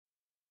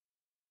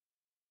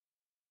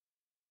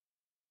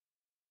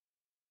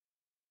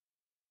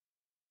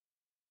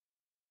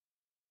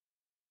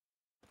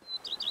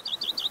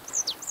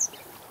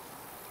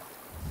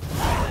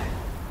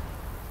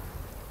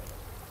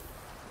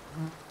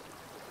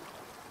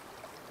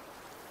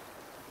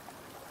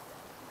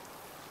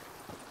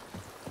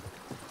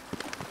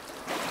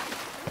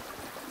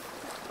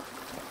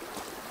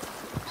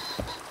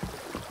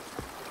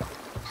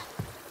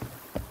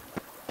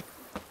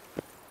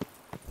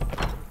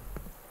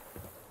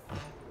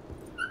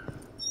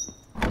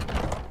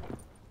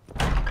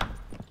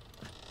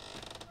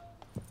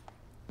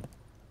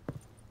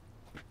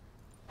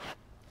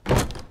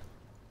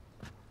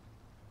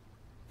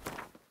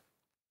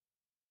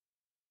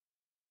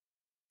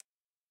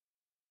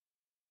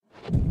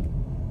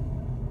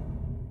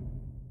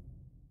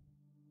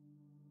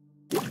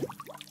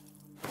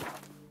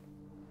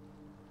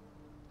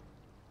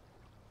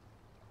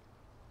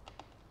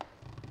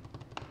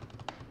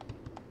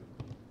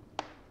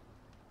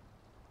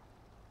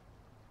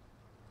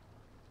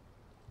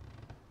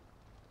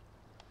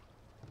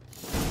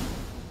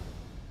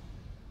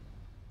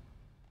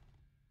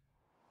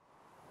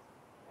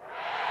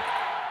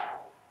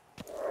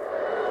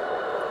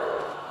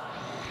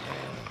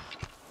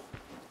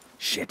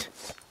Shit.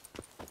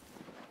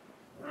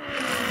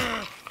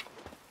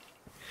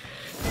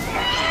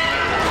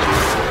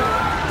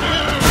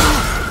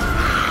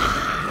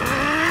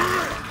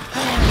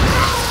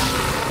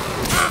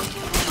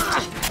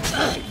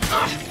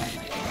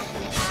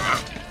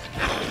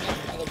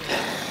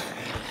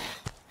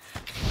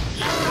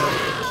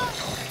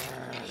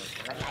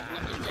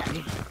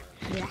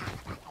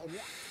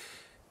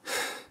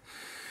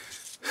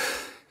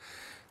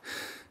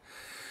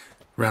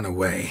 Run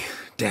away.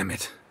 Damn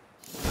it.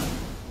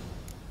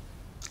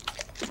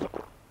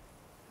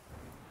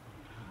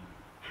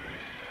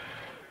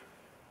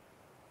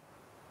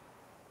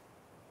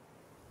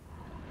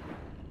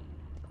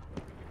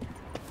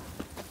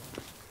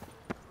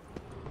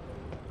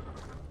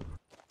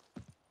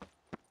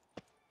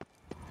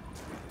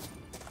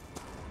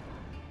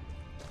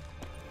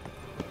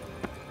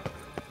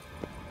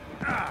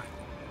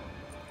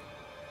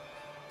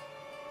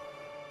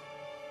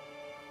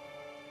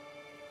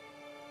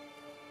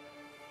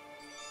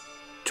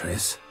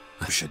 Triss,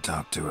 I should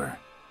talk to her.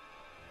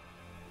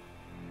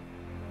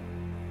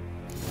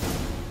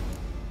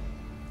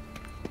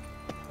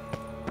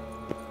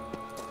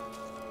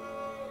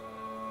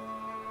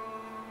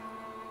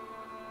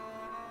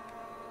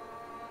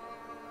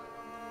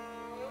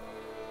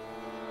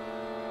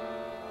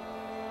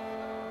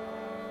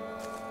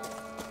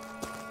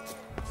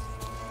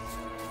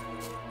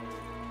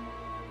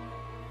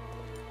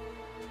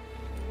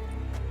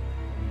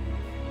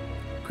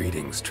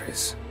 Greetings,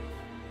 Triss.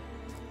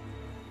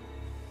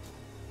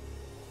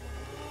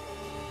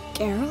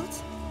 Geralt?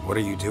 What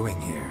are you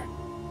doing here?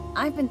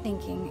 I've been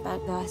thinking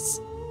about us.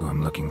 Who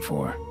I'm looking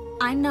for.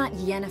 I'm not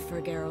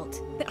Yennefer, Geralt.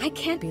 But I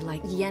can't be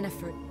like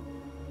Yennefer.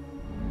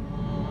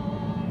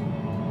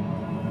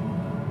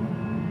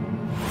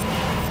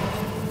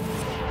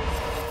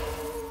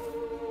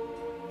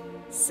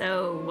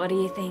 So, what do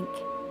you think?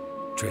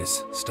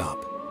 Triss,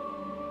 stop.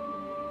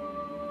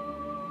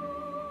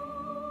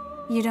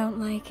 You don't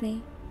like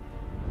me?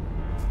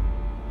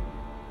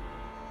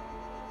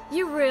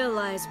 You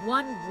realize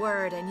one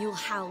word and you'll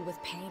howl with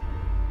pain.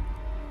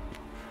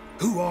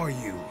 Who are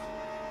you?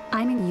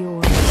 I'm in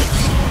yours.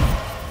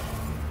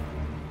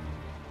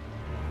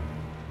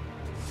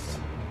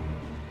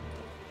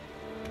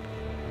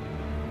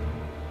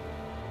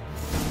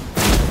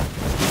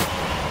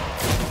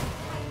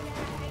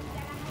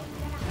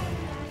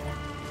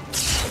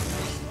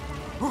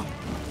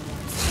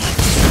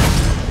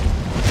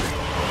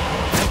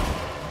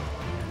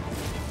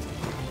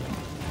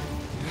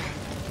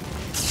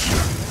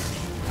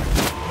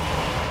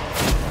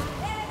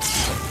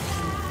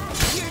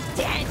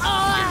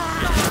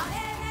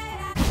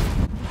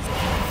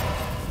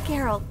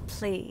 Geralt,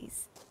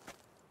 please.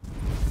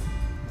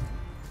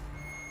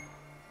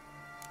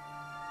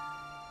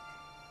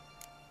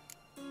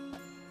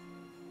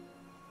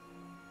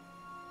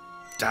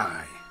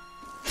 Die.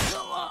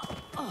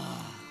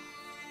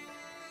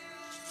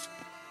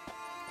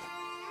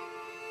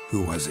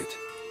 Who was it?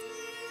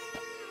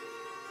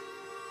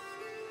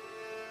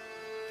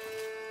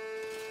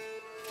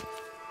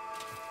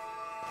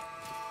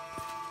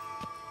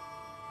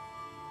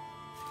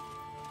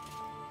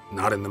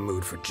 Not in the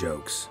mood for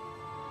jokes.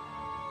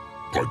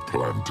 I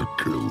planned to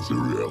kill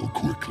Zuriel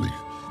quickly,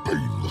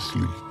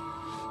 painlessly.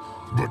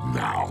 But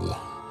now,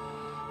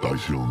 I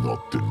shall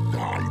not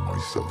deny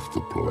myself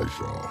the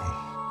pleasure.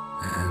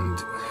 And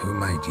who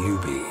might you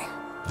be?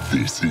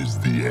 This is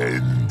the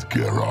end,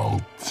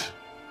 Geralt.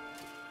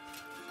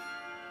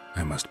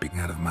 I must be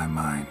out of my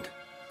mind.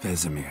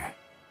 Vesemir.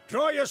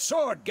 Draw your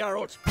sword,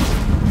 Geralt!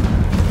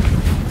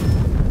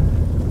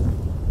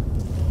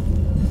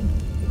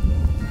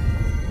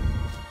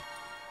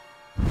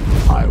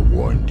 I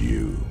warned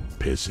you.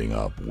 Pissing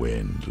up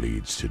wind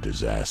leads to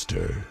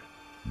disaster.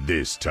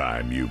 This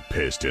time you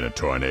pissed in a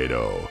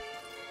tornado.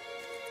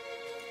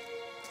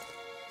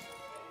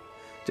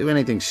 Do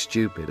anything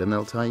stupid and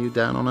they'll tie you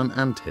down on an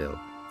anthill,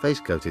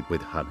 face-coated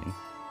with honey.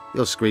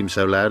 You'll scream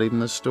so loud even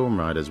the storm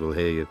riders will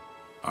hear you.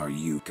 Are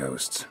you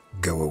ghosts?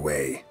 Go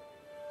away,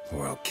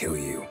 or I'll kill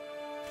you.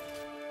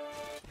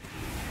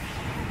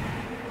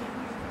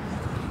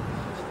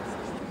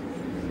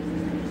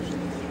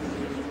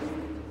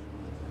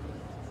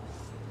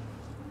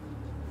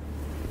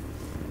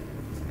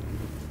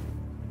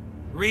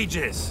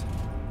 Regis!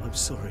 I'm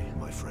sorry,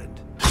 my friend.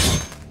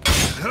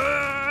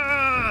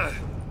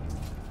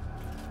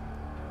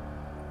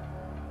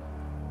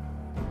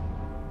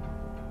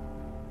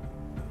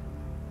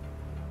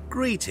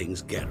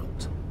 Greetings,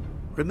 Geralt.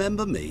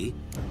 Remember me?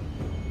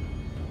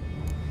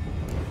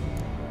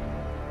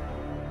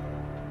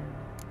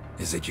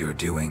 Is it your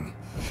doing?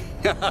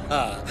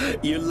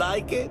 You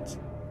like it?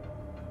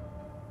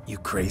 You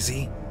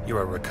crazy?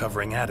 You're a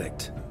recovering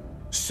addict.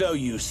 So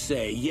you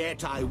say,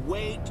 yet I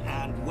wait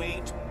and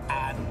wait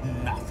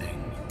and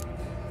nothing.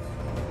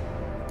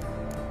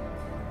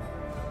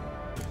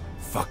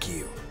 Fuck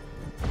you.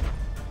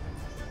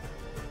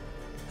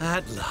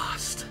 At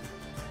last,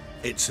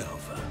 it's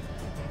over.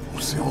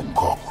 C'est un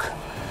coq.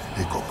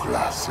 Et coq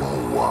là, c'est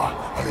un roi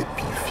à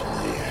l'épine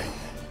finie.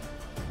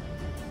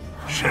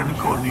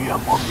 Czergonia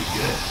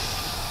pomige.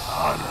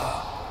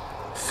 Ara.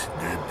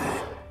 Snedy.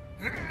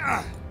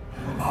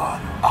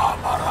 Man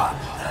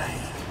amarandej.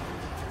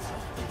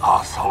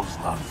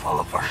 Asoznan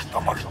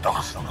falafashtamash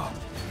daxsanan.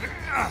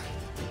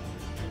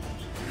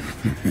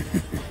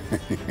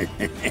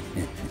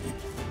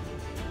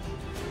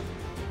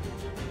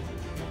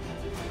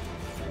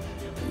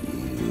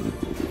 You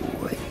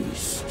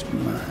waste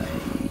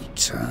my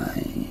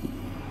time.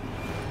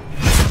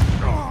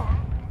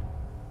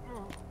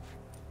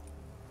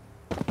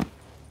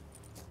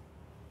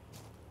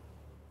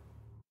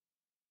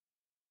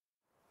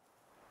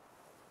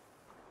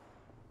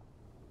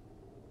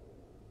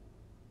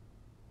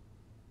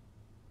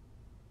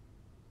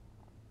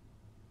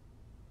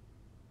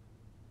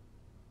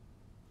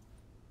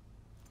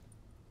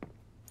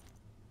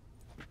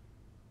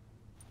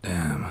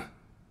 Damn.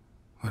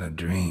 What a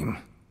dream.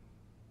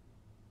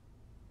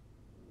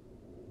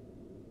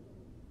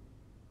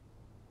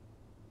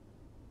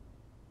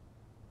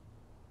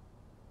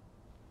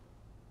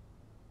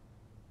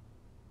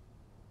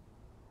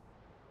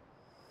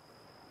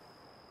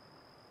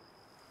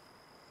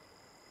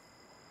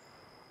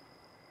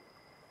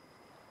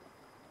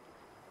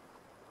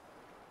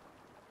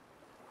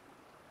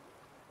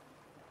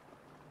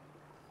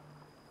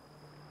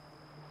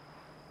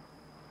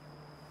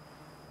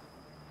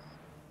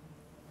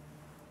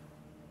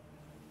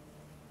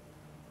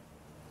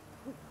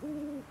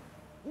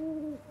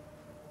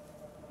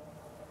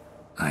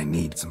 I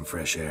need some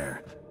fresh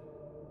air.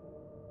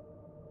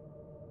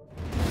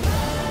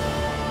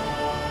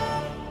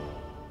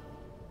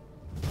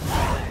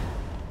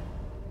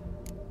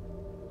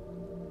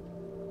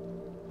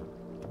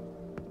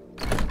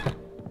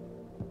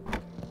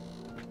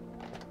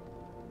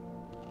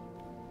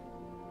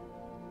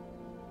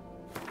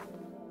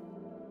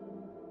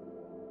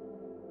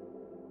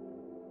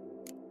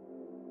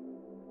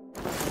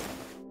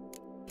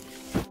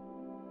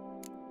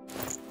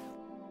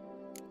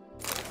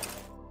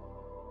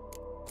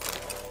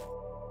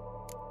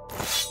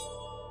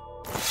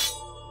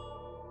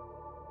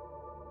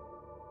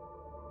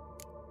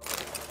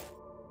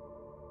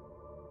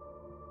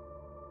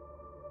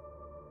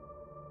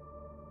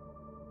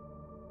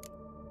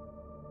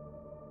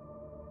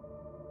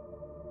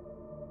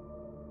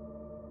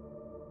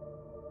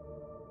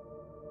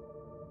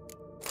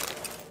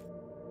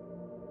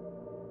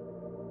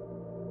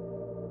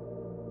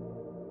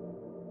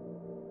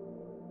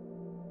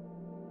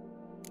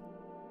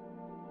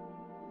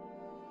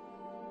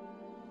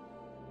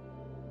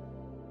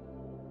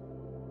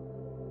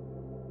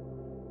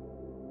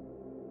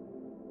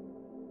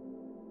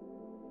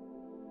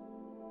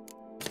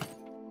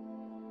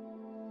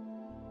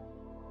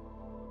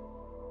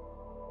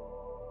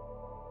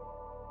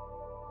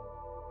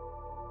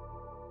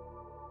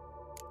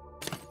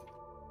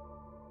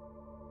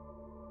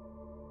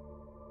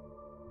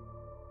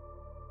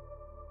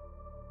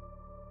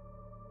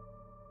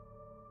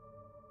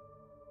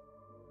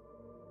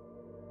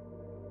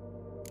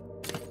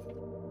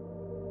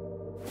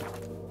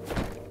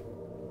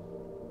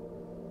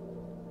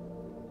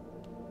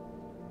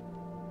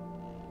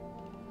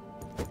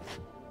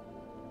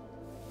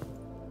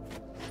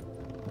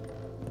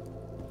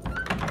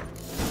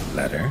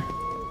 Letter?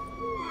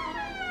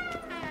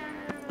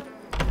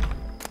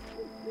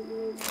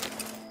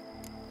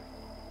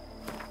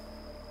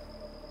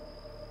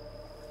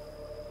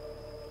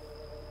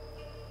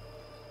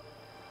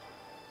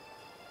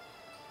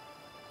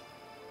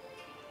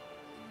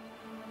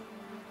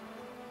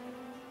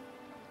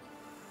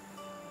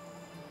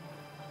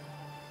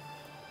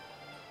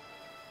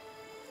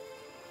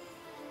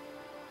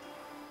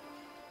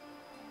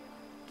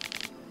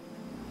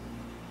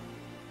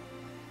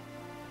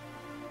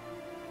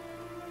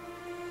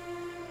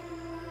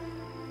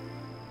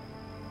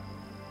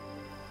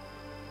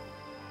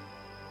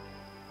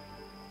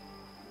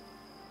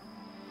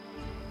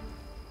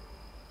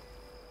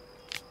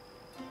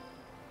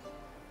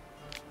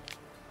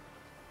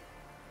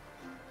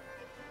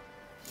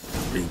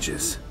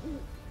 Regis.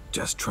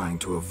 Just trying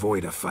to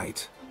avoid a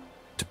fight.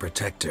 To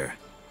protect her.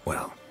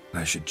 Well,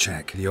 I should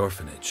check the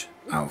orphanage.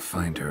 I'll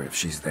find her if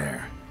she's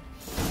there.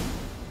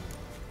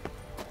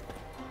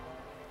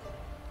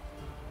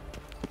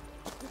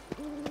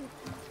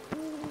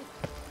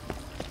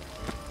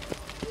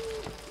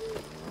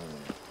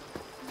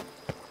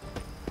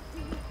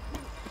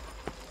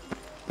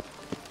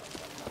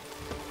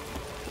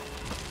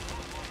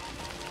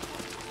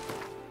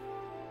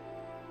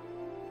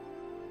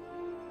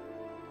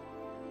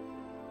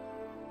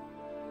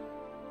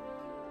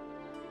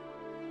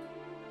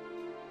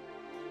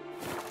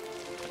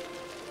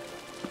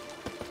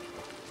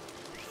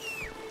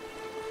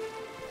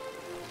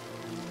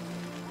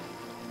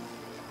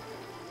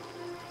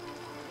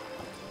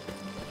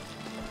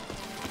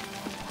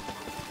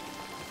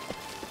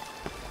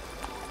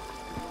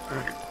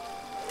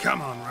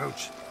 Come on,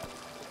 Roach.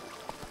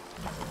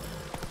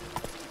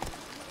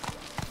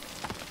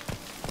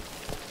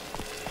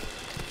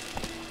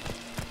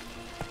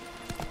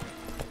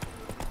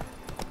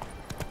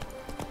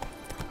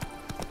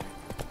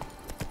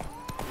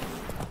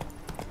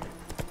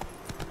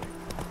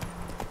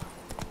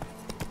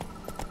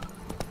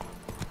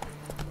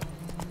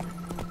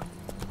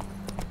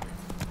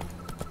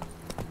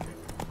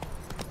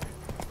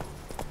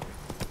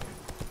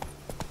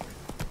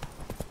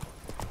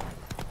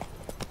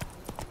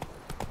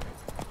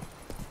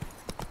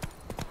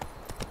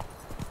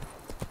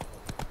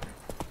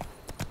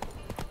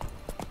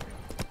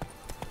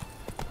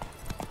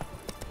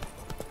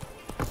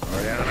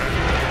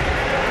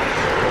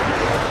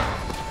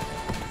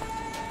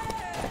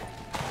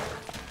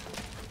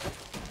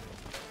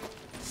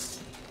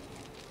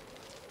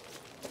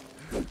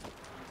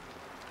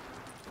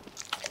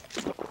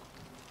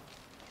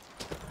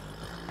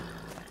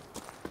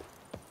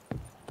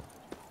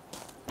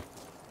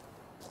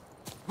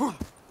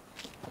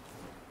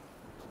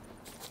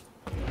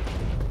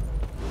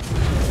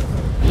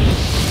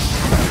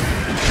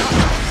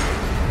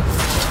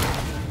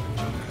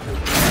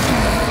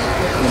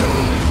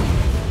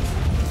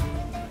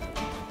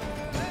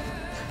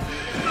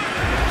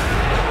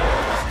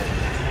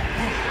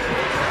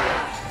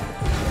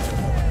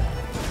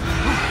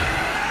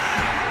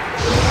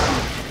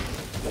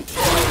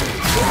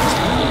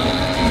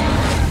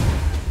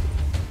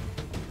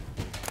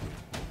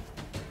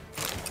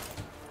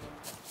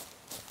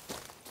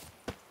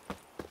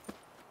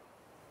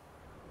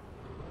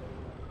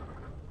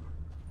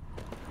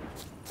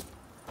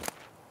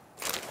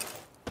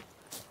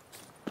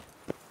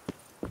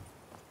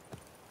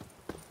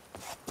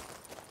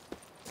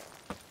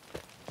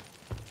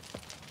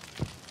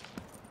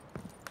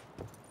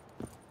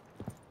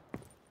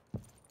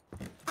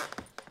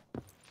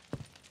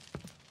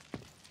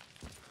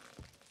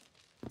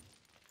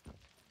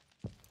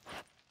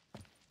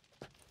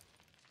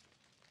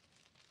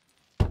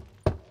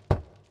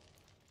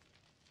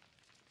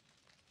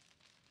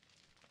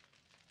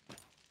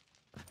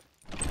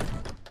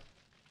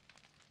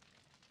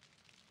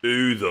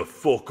 Who the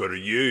fuck are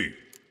you?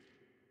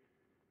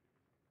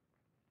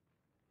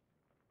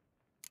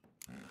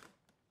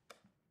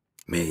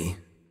 Me?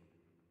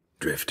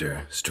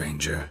 Drifter,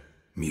 stranger,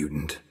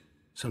 mutant,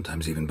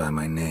 sometimes even by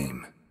my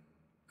name.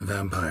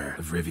 Vampire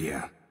of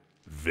Rivia.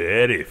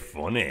 Very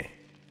funny,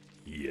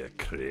 you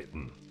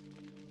cretin.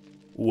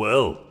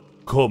 Well,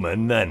 come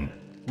in then.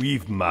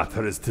 We've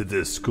matters to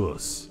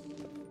discuss.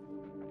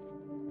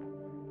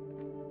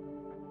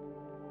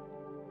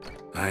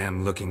 I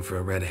am looking for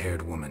a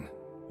red-haired woman.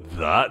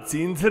 That's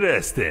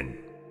interesting,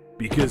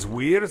 because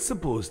we're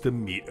supposed to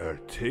meet her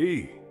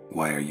too.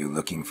 Why are you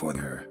looking for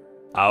her?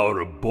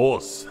 Our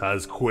boss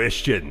has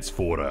questions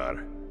for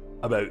her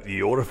about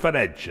the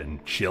orphanage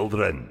and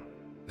children.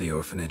 The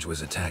orphanage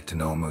was attacked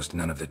and almost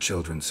none of the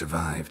children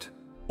survived.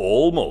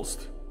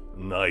 Almost.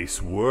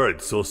 Nice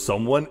word, so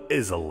someone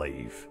is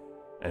alive.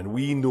 And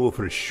we know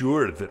for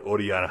sure that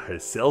Oriana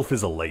herself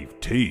is alive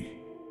too.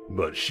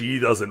 But she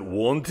doesn't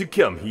want to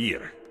come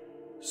here.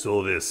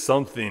 So there's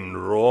something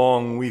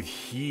wrong with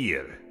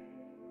here.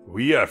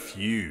 We are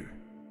few,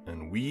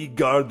 and we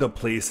guard the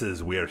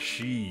places where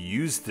she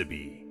used to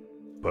be.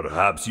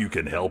 Perhaps you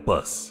can help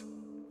us,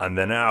 and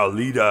then our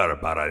leader,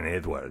 Baron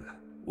Edward,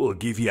 will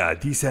give you a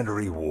decent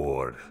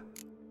reward.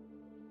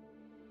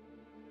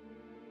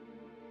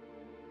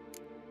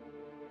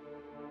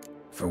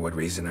 For what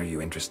reason are you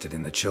interested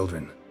in the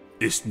children?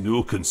 It's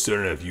no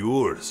concern of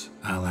yours.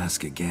 I'll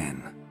ask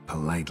again,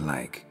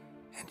 polite-like,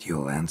 and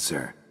you'll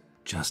answer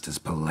just as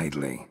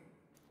politely.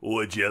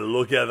 Would you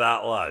look at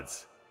that,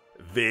 lads?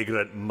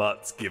 Vagrant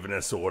Mutt's giving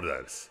us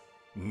orders.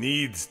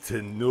 Needs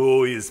to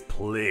know his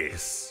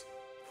place.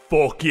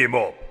 Fuck him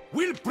up.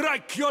 We'll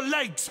break your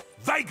legs,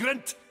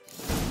 vagrant!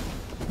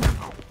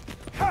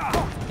 Come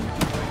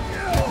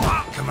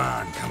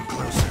on, come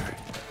closer.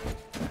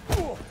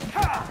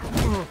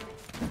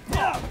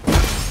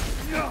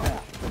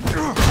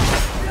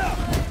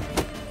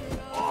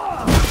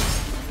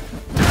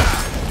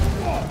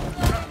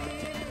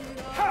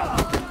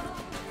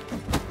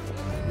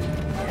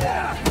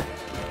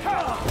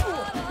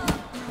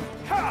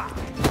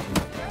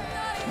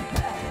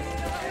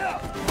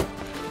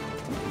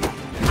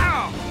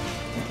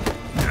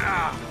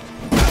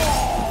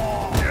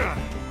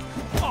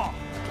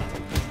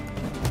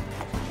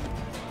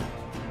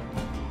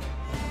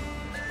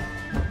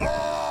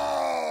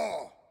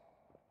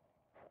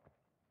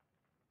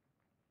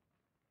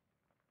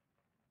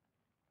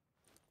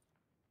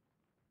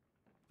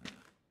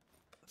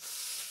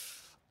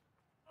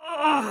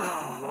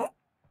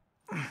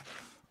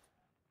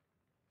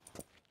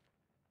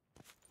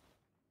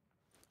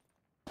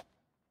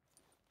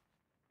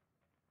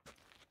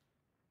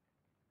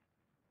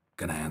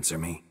 Gonna answer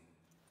me?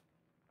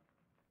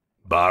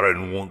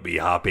 Baron won't be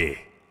happy.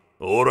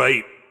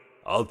 Alright,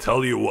 I'll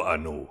tell you what I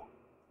know.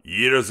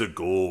 Years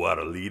ago,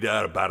 our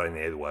leader, Baron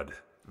Edward,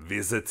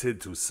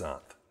 visited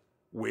Toussaint,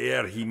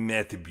 where he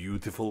met a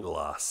beautiful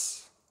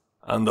lass,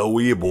 and a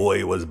wee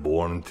boy was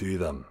born to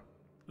them.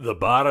 The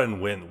Baron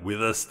went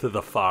with us to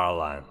the far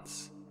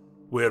lands,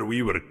 where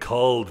we were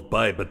culled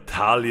by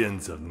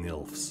battalions of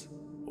nymphs.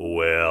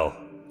 Well,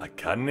 I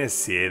can't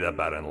say the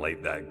Baron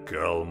liked that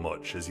girl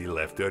much as he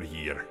left her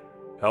here.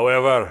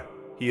 However,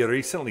 he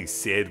recently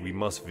said we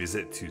must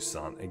visit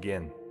Toussaint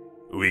again.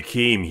 We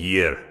came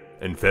here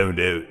and found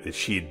out that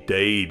she had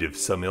died of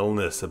some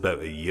illness about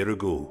a year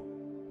ago,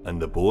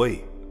 and the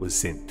boy was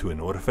sent to an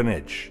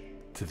orphanage,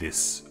 to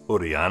this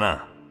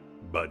Oriana.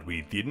 But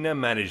we didn't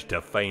manage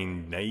to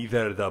find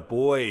neither the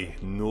boy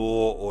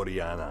nor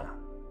Oriana.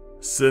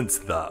 Since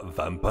that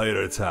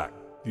vampire attack,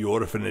 the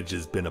orphanage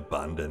has been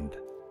abandoned.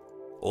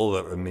 All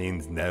that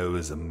remains now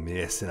is a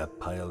mess and a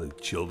pile of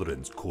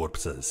children's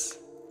corpses.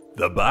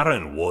 The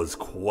Baron was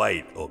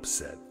quite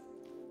upset,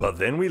 but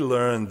then we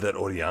learned that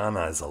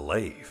Oriana is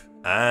alive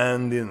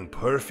and in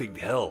perfect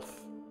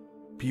health.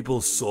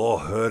 People saw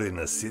her in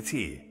the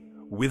city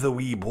with a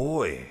wee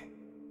boy.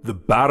 The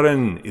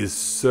Baron is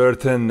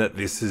certain that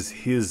this is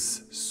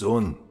his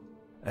son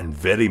and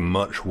very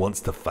much wants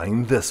to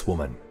find this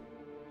woman.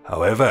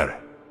 However,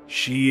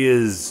 she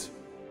is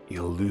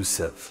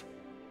elusive.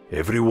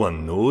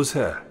 Everyone knows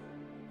her,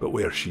 but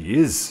where she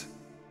is,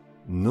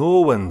 no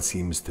one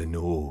seems to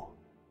know.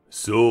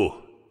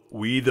 So,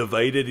 we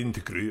divided into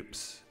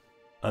groups,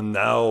 and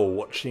now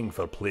watching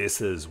for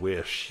places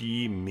where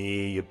she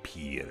may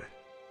appear.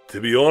 To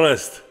be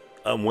honest,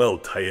 I'm well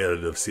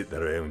tired of sitting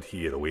around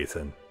here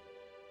waiting.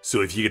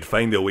 So if you could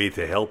find a way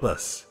to help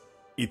us,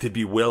 it'd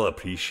be well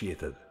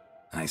appreciated.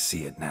 I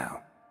see it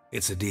now.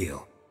 It's a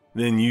deal.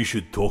 Then you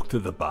should talk to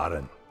the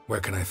Baron.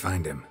 Where can I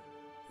find him?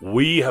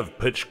 We have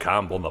pitched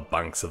camp on the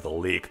banks of the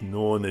lake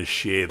known as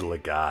Shade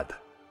Lagad,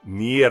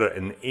 near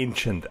an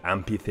ancient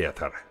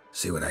amphitheater.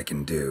 See what I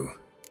can do.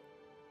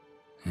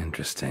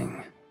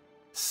 Interesting.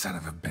 Son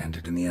of a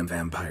bandit in the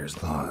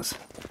vampire's laws.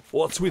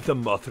 What's with the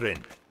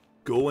muttering?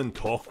 Go and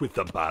talk with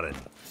the Baron.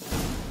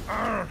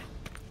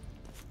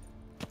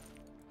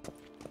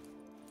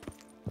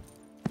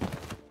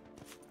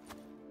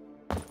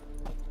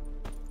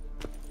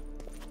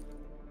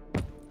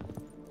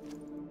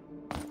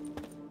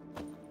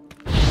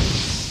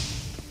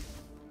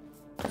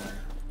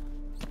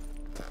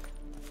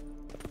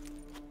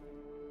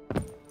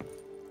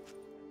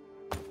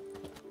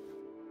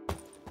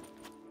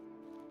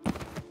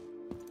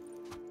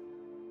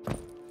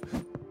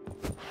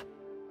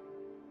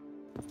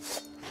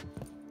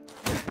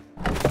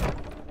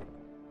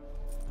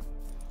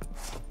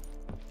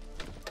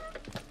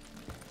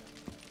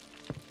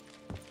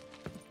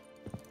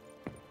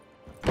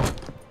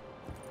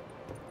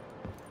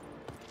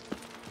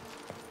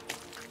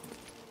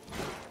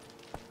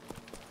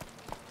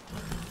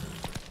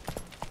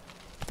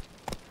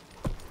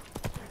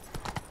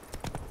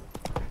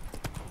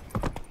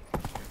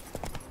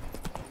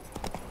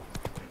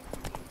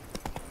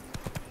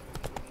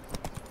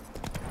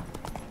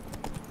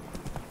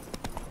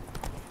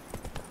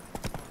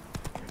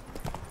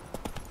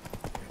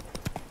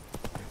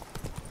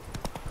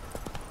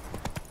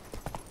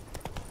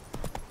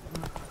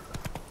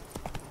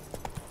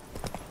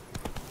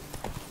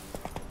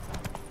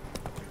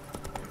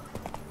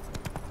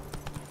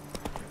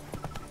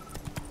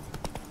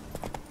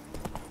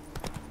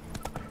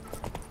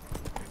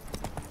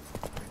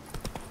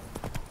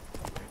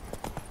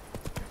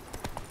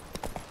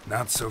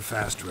 Not so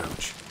fast,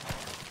 Roach.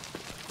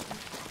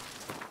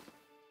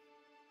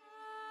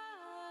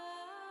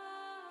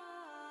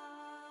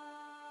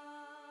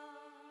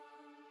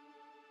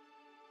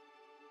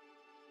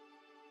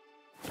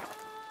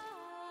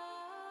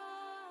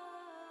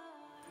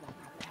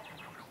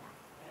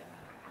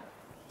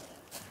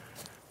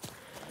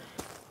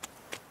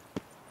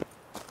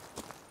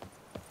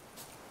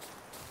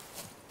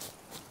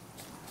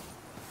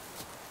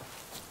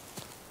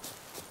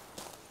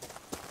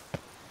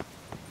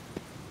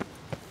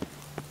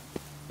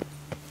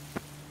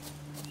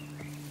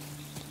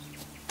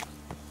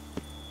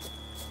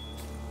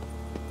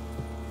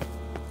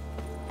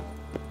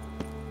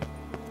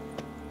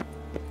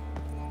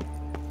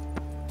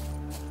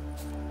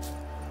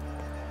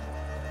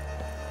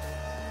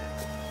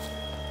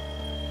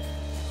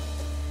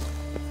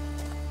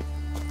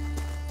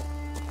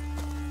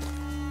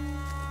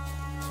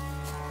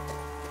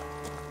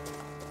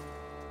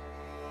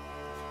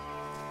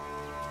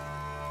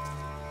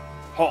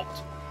 Halt!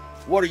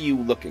 What are you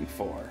looking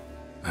for?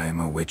 I am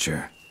a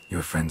Witcher.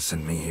 Your friend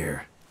sent me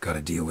here.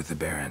 Gotta deal with the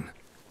Baron.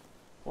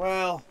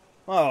 Well,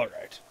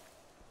 alright.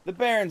 The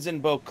Baron's in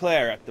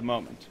Beauclair at the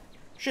moment.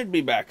 Should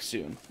be back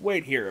soon.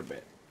 Wait here a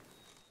bit.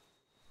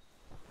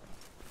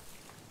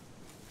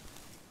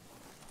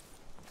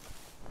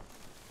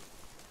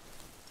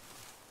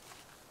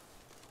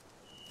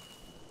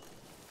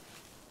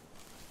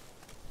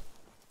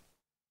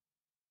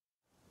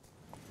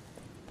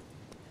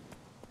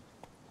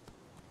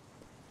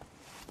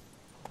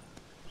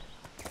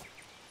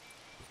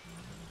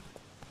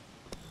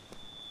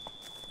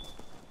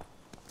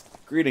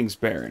 Greetings,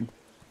 Baron.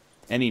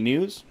 Any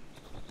news?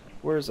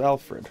 Where's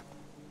Alfred?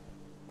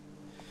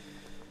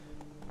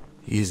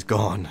 He's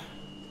gone.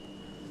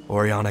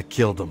 Oriana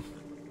killed him.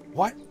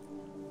 What?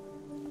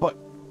 But...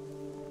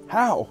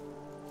 how?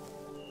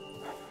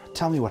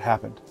 Tell me what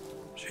happened.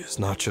 She is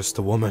not just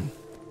a woman.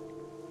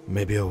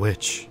 Maybe a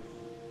witch.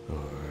 Or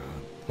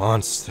a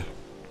monster.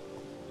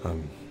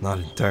 I'm not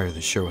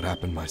entirely sure what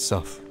happened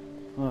myself.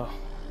 Oh,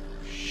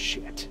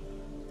 shit.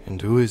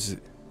 And who is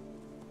it?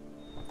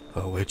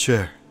 A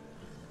Witcher?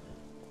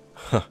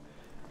 Huh.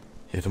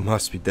 It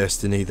must be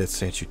destiny that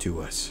sent you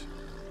to us.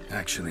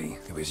 Actually,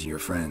 it was your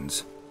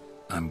friends.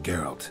 I'm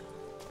Geralt.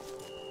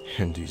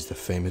 And he's the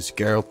famous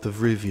Geralt of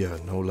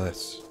Rivia, no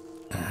less.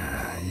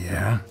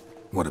 Yeah?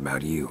 What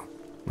about you?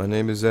 My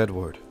name is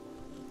Edward.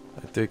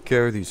 I take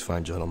care of these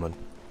fine gentlemen.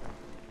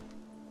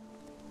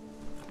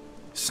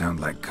 Sound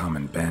like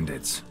common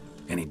bandits.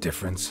 Any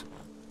difference?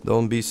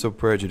 Don't be so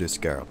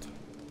prejudiced, Geralt.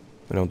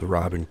 We don't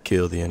rob and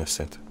kill the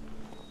innocent.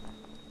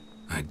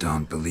 I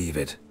don't believe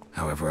it.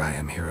 However, I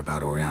am here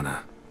about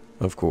Oriana.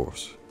 Of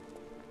course.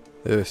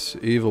 This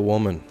evil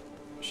woman,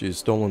 she has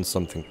stolen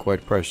something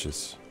quite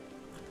precious.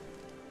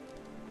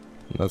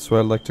 And that's why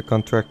I'd like to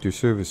contract your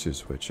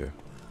services, Witcher.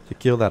 To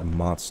kill that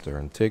monster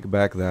and take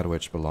back that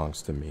which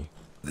belongs to me.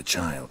 The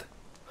child?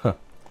 Huh.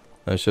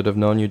 I should have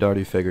known you'd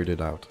already figured it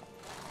out.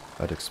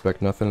 I'd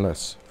expect nothing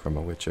less from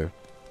a Witcher.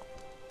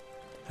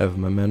 Have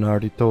my men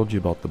already told you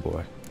about the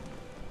boy?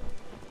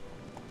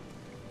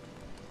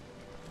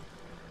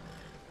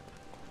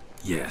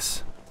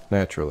 Yes.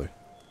 Naturally.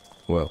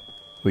 Well,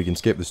 we can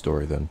skip the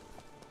story then.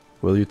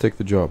 Will you take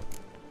the job?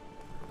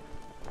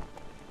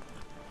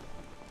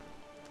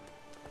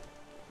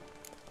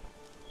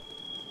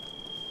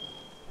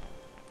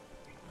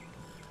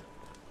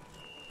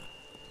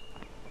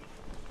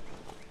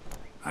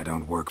 I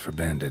don't work for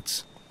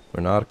bandits.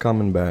 We're not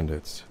common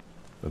bandits,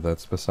 but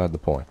that's beside the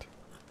point.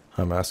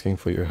 I'm asking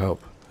for your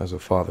help as a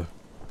father,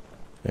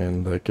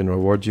 and I can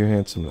reward you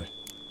handsomely.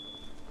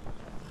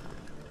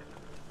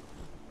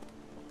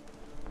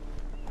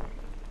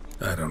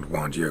 I don't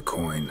want your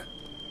coin.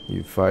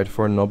 You fight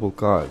for a noble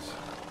cause,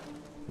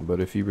 but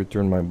if you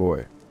return my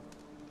boy,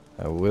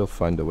 I will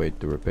find a way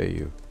to repay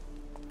you.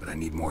 But I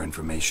need more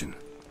information.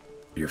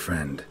 Your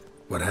friend,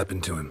 what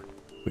happened to him?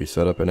 We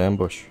set up an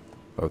ambush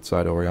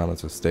outside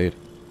Oriana's estate.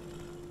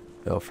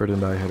 Alfred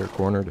and I had her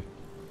cornered,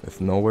 with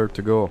nowhere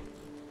to go.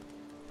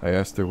 I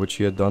asked her what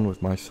she had done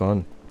with my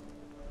son.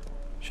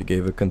 She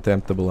gave a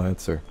contemptible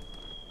answer,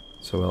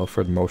 so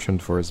Alfred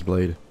motioned for his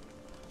blade.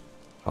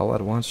 All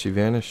at once she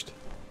vanished.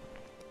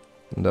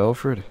 And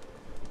Alfred,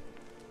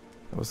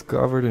 I was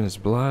covered in his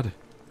blood.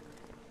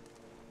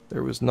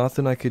 There was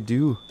nothing I could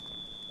do.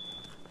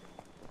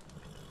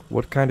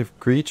 What kind of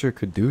creature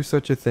could do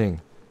such a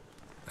thing?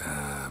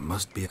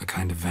 Must be a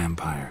kind of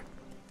vampire.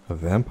 A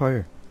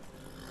vampire?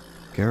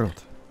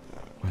 Geralt,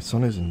 my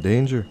son is in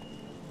danger.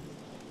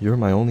 You're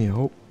my only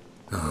hope.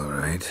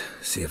 Alright,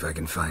 see if I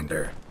can find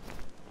her.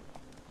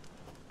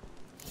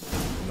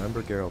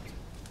 Remember, Geralt,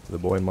 the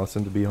boy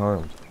mustn't be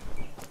harmed.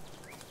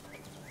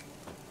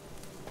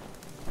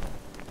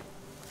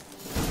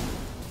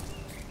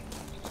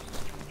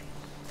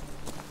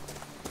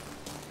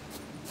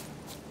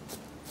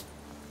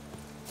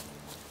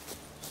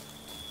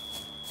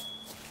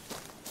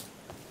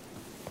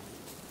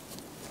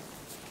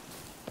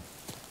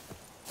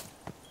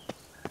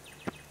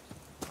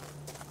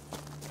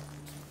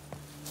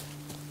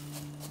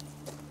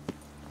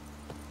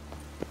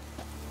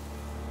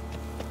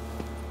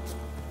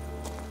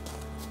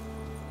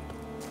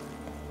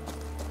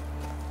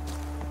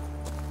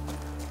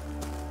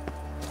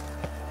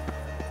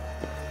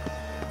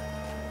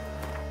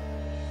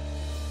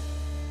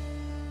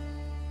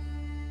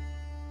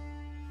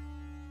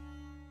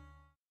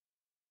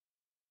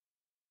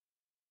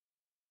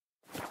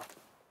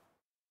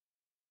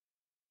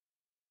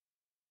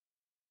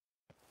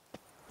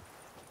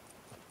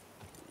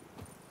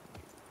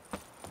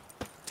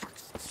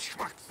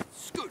 Max,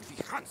 skud vi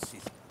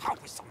Hansis. How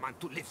is a man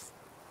to live?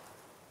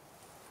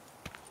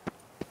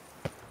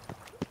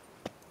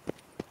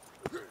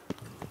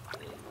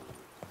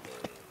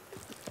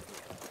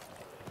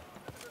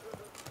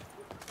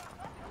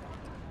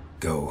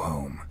 Go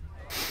home.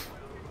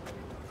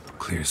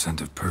 Clear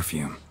scent of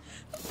perfume.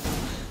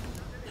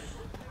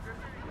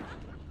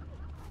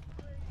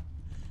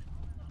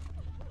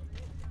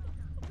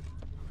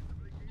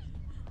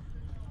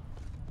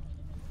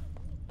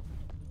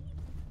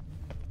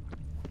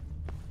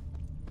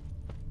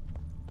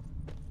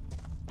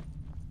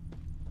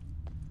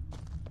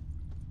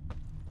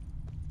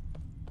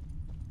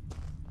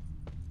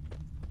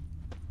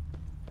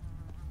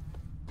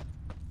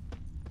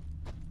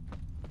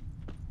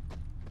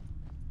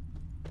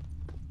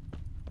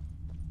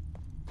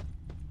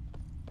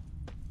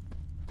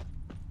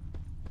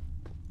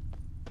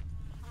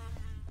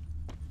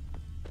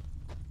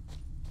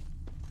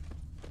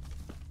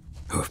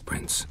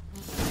 Hoofprints.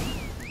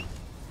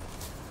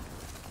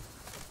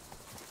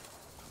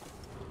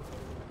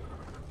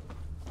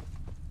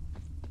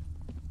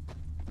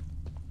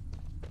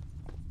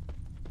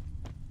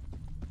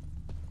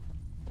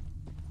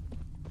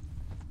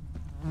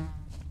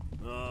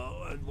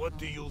 And what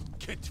do you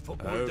get for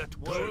all that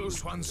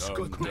Those ones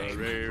good me.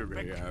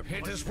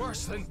 It is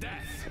worse than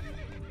death.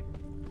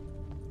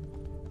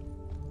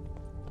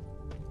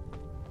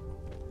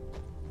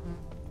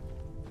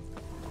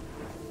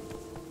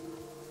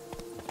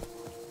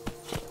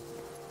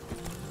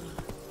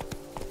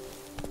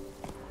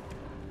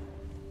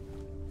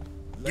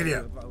 Giddy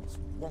up.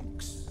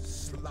 Wonks,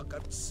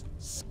 sluggards,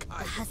 sky.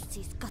 The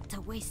hussie's got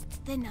a waist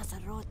thin as a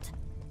rod,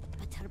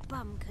 but her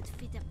bum could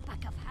feed a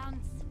pack of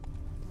hounds.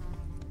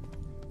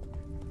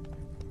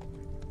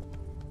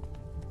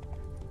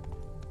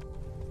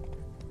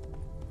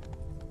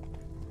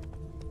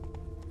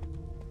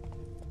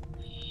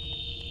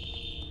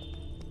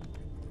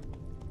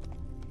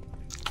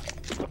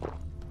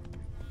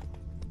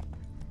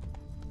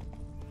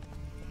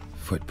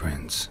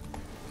 Footprints.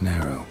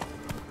 Narrow.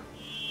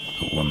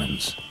 A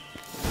woman's.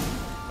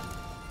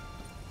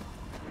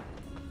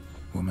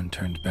 Woman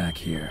turned back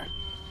here.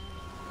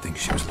 Think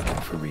she was looking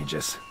for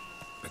Regis,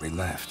 but they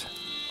left.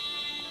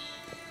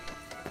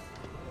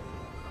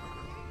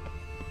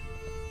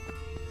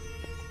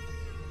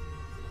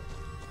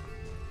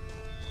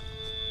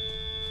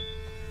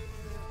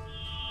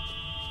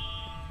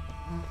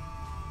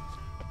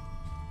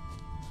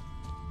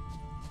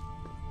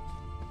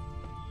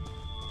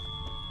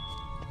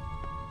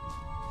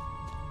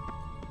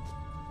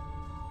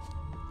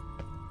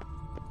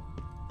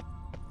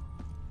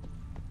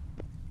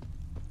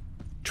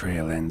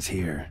 Trail ends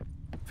here.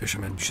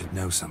 Fishermen should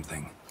know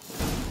something.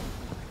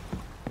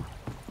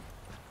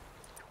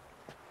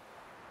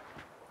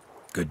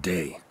 Good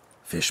day.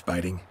 Fish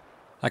biting?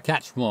 I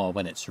catch more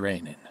when it's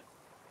raining.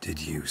 Did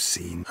you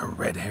see a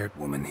red-haired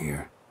woman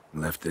here?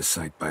 Left this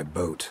site by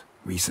boat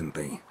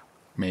recently.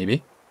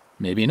 Maybe.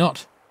 Maybe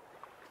not.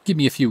 Give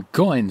me a few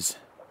coins,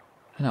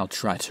 and I'll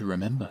try to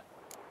remember.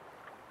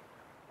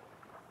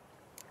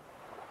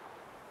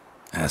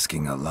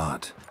 Asking a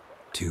lot.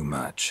 Too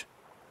much.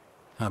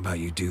 How about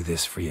you do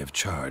this free of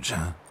charge,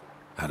 huh?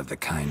 Out of the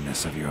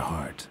kindness of your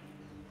heart.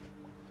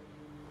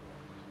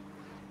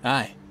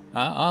 Aye,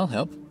 I'll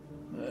help.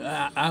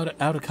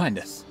 Out of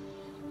kindness.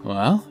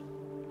 Well,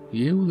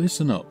 you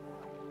listen up.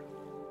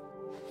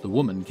 The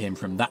woman came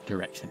from that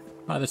direction,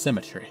 by the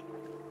cemetery.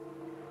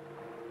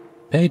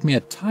 Paid me a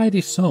tidy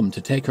sum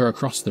to take her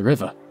across the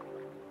river.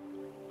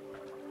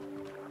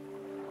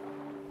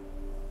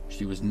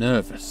 She was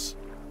nervous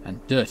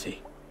and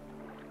dirty,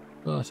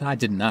 but I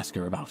didn't ask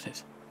her about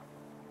it.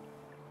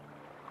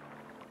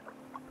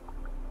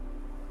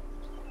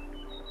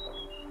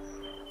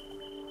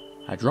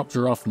 I dropped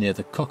her off near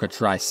the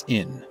Cockatrice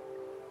Inn.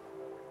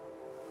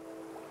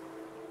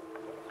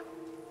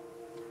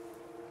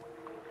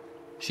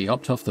 She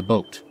hopped off the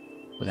boat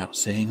without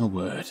saying a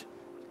word.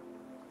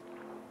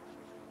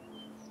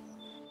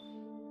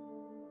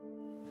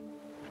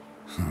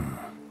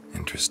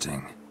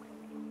 Interesting.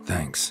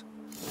 Thanks.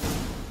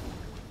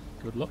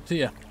 Good luck to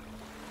you.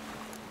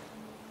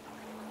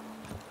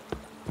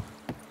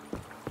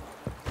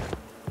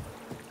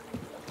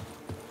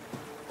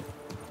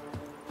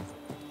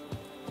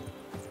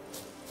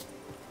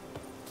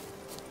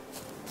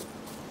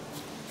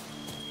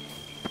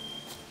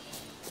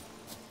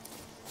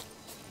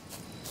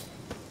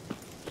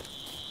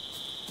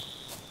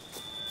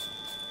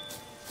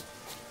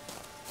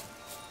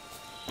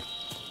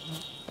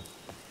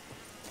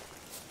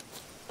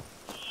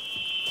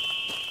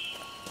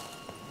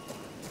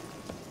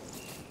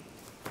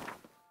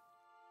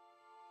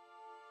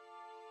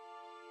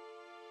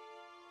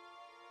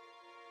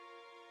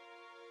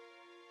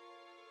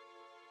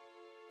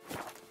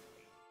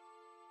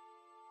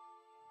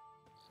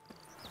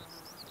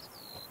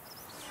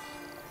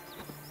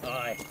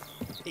 Aye,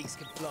 pigs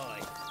can fly.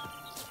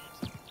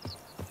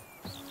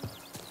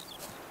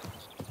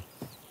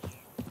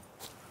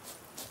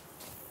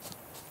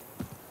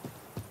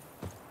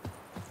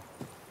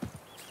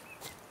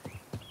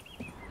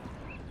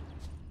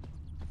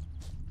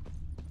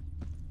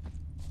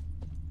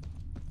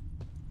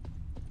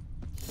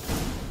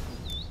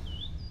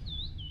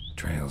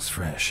 Trail's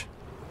fresh.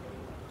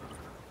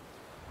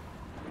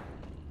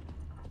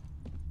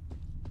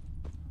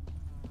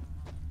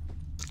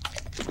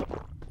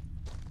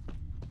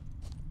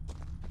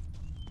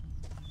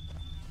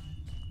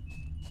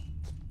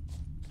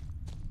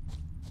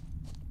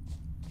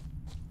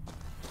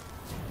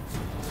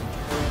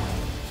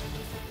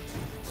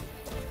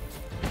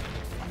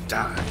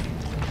 Die.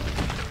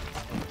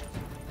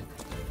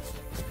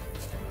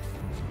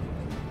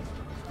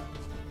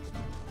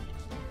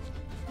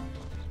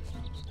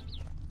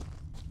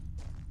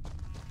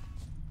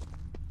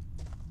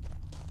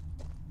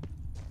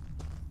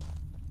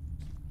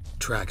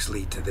 Tracks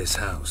lead to this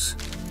house.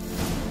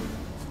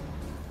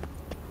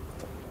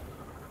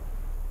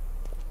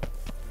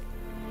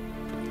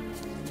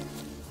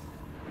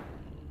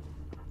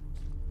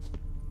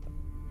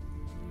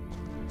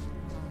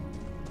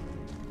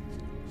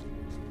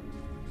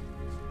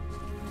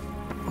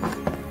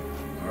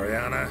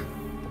 Oriana?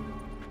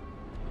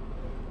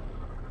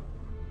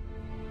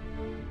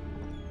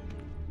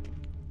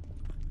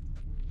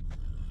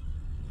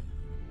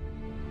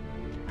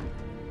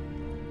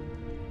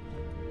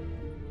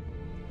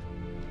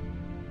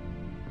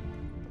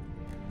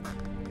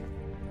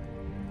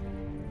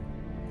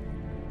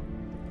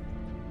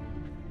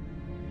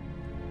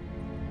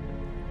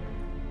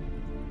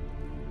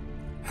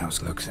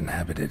 House looks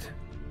inhabited.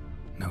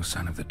 No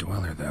sign of the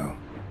dweller, though.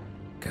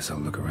 Guess I'll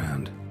look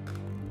around.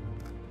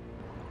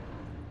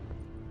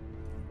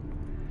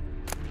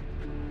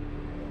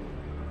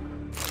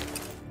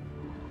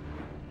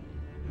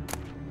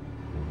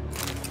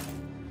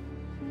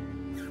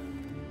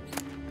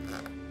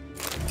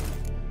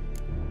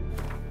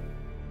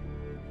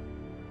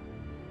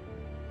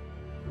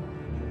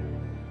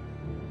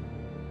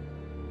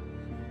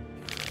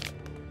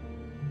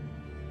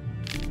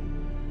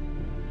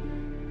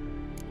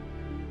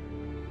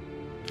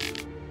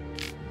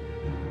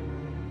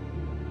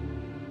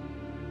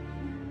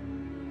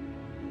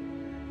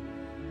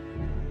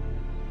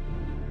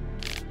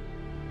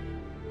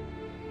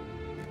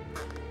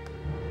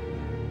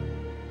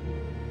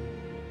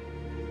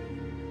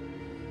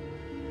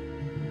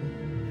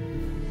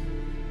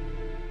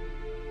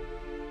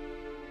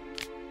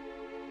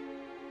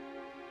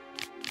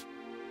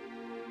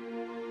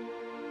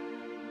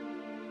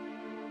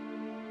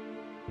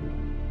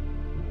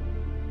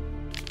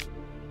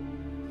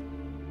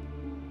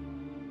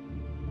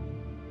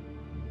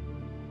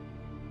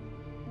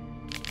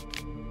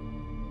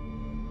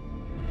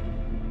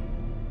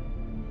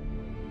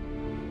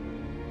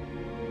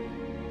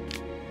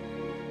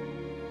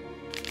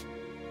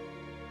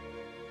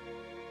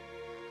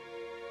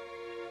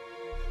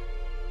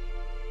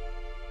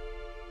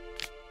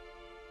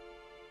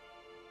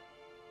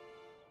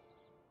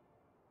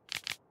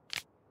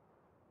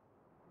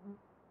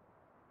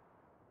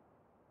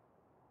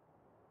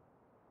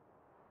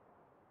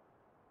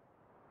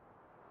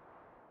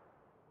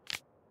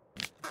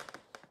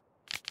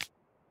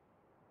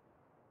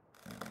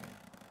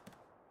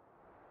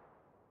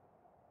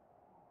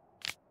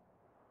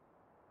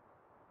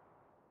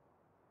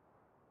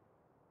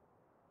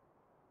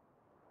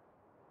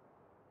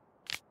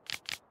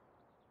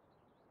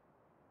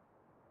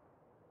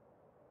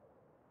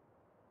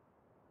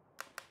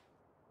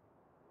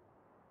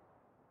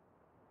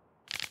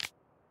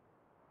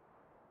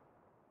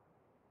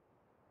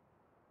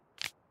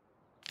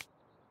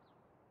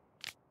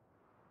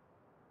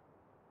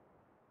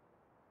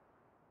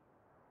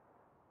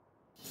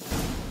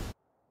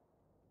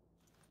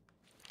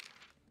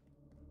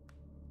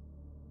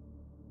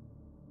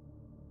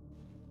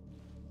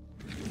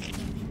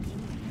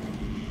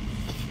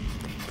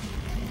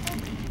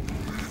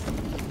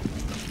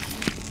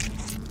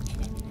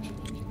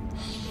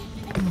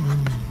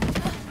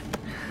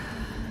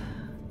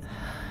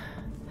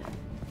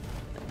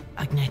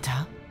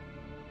 Agneta?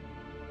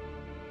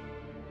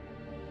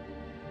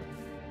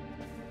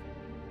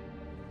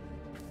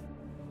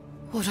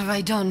 What have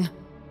I done?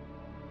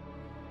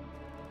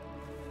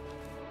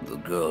 The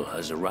girl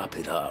has a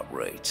rapid heart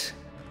rate,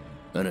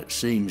 and it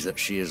seems that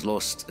she has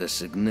lost a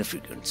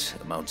significant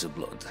amount of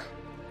blood.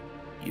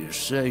 You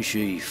say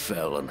she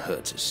fell and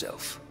hurt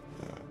herself.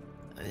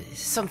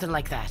 Something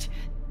like that.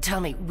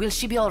 Tell me, will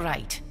she be all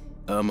right?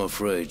 I'm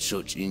afraid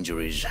such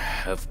injuries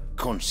have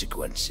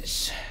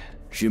consequences.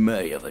 She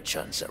may have a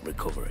chance at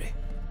recovery.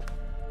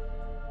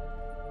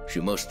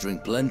 She must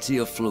drink plenty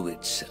of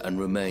fluids and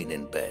remain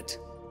in bed.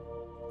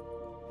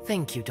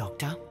 Thank you,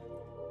 Doctor.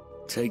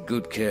 Take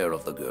good care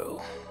of the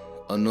girl.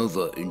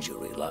 Another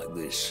injury like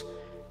this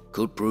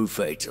could prove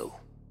fatal.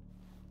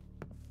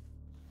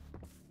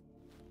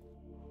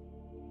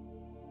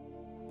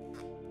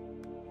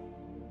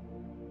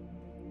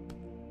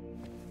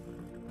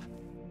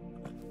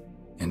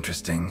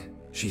 Interesting.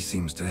 She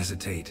seems to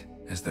hesitate,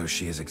 as though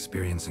she is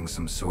experiencing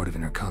some sort of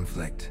inner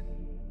conflict.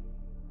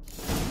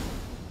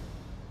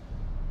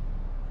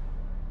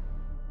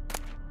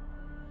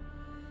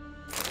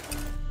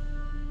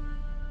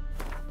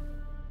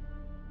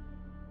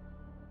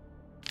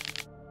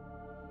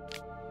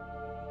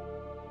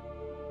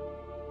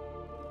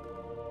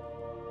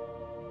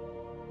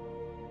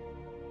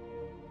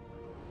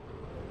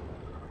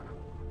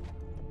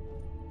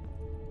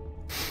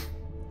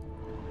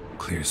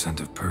 clear scent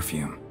of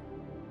perfume.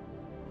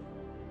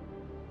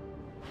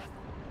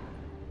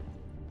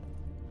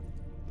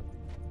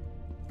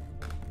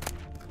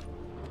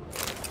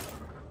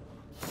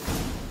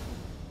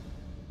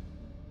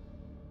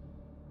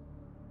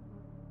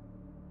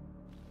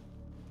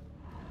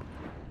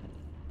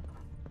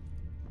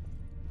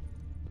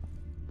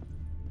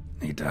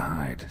 Need to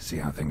hide, see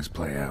how things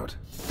play out.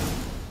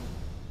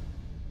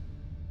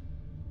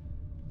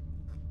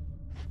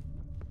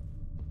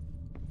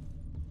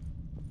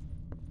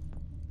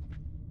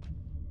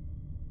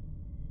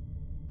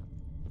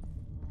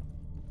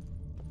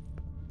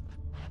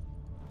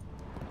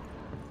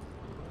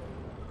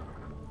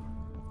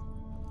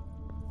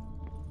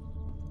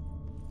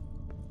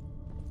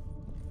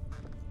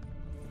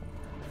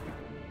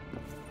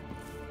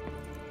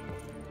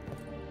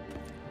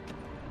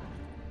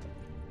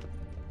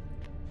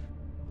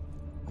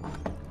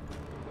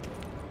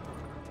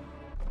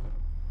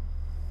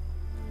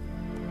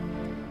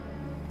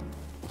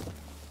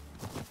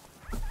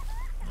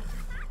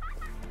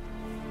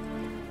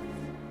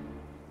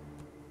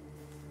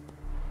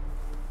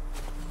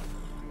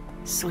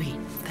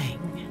 Sweet thing.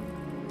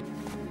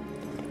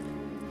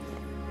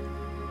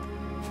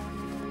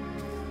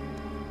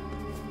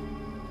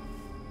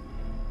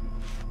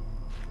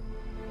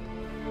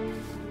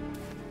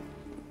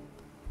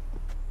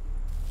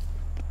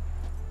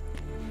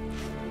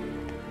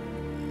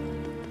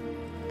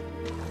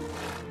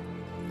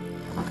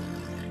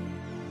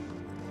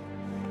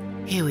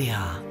 Here we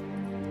are.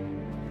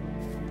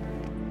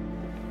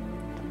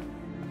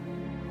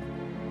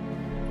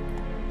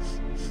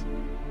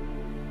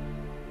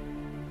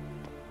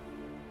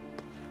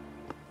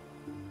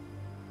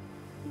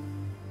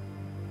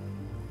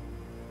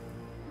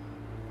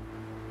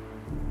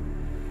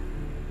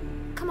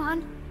 Come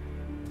on.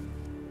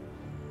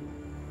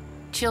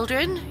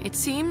 Children, it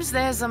seems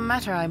there's a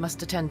matter I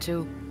must attend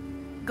to.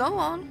 Go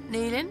on,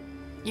 Neilin.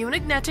 You and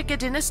Agneta get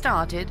dinner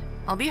started.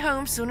 I'll be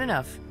home soon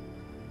enough.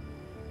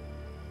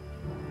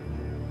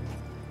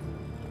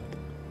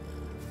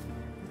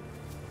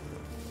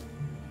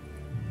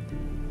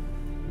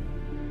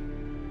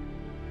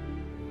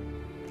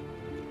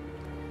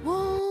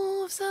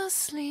 Wolves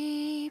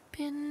asleep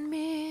in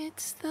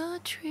midst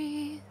the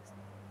trees.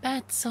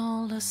 Bats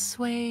all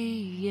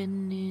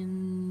a-swaying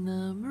in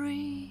the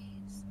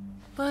breeze,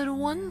 but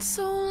one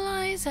soul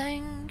lies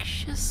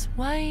anxious,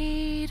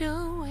 wide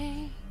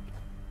awake,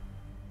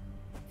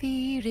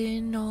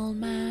 fearing all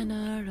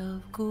manner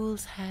of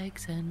ghouls,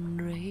 hags,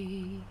 and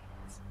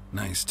wraiths.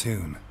 Nice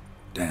tune.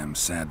 Damn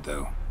sad,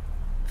 though.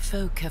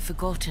 Folk have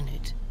forgotten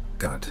it.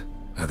 Got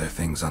other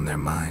things on their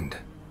mind.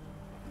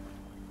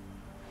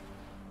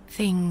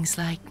 Things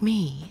like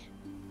me.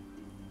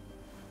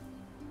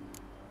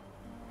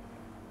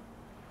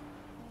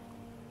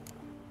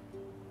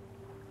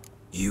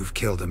 You've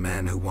killed a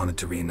man who wanted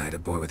to reunite a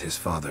boy with his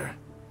father.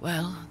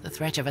 Well, the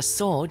threat of a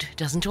sword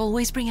doesn't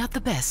always bring out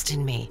the best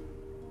in me.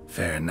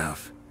 Fair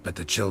enough. But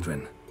the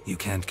children, you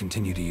can't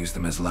continue to use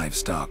them as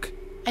livestock.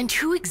 And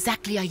who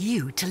exactly are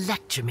you to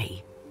lecture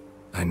me?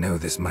 I know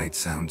this might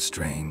sound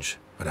strange,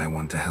 but I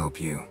want to help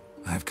you.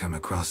 I've come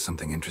across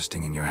something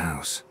interesting in your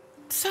house.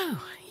 So,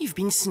 you've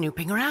been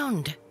snooping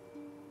around.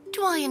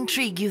 Do I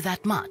intrigue you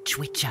that much,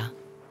 Witcher?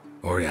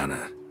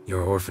 Oriana,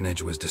 your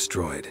orphanage was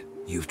destroyed.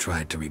 You've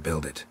tried to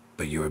rebuild it,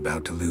 but you're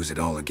about to lose it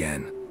all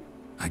again.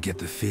 I get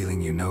the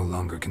feeling you no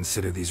longer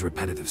consider these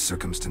repetitive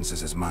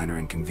circumstances as minor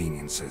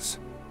inconveniences.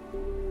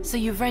 So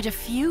you've read a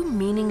few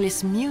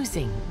meaningless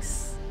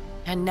musings,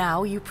 and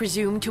now you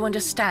presume to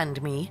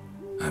understand me?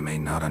 I may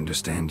not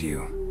understand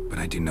you, but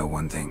I do know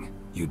one thing.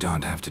 You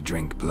don't have to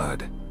drink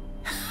blood.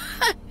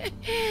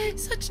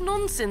 Such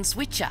nonsense,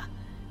 Witcher.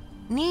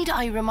 Need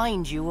I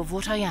remind you of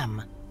what I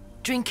am?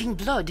 Drinking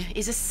blood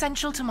is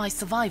essential to my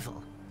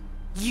survival.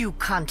 You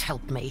can't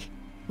help me.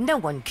 No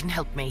one can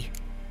help me.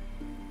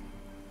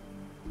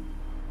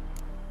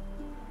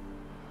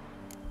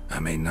 I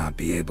may not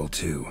be able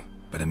to,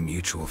 but a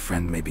mutual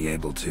friend may be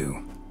able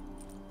to.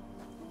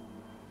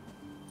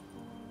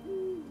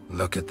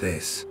 Look at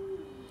this.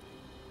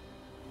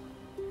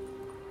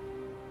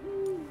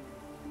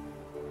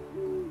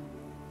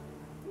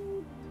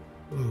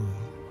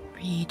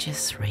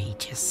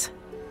 Regis.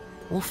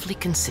 Awfully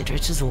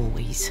considerate as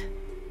always.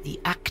 The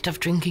act of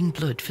drinking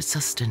blood for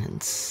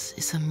sustenance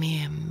is a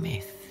mere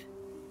myth.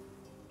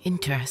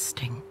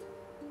 Interesting.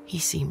 He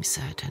seems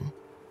certain.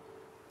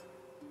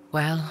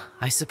 Well,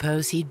 I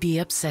suppose he'd be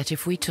upset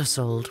if we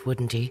tussled,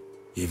 wouldn't he?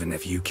 Even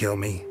if you kill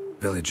me,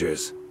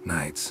 villagers,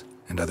 knights,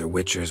 and other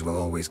witchers will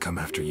always come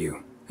after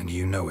you, and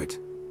you know it.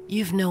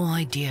 You've no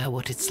idea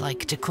what it's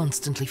like to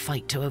constantly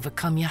fight to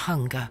overcome your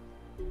hunger.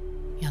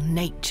 Your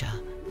nature.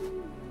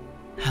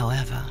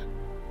 However,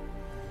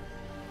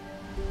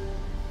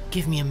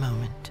 give me a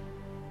moment.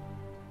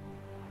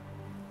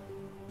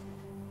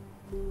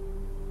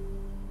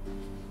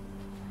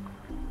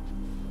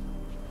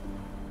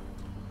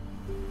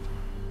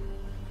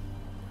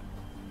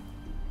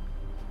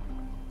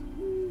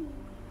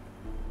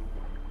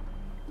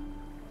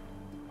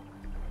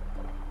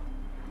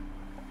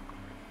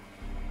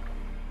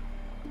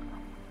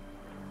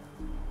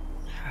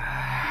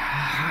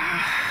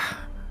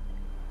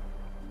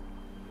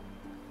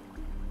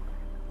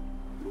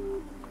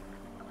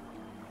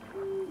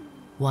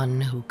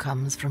 One who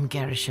comes from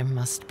Gershom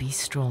must be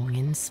strong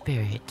in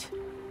spirit,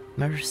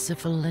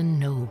 merciful and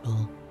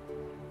noble.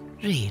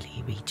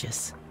 Really,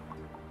 Regis.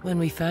 When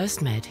we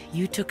first met,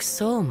 you took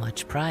so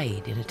much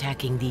pride in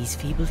attacking these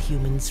feeble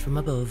humans from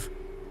above.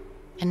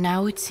 And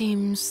now it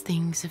seems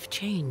things have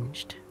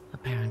changed,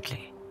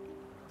 apparently.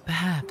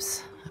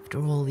 Perhaps,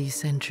 after all these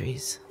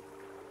centuries,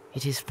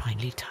 it is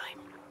finally time.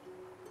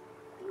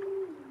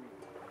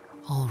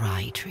 All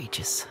right,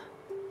 Regis.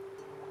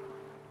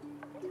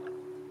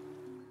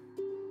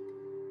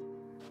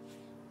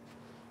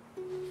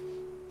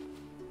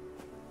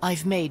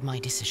 I've made my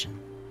decision.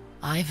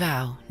 I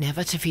vow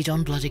never to feed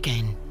on blood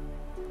again.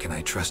 Can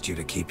I trust you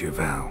to keep your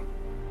vow?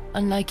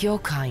 Unlike your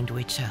kind,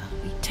 Witcher,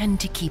 we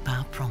tend to keep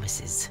our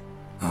promises.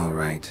 All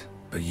right,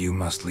 but you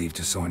must leave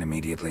to Sorn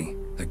immediately.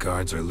 The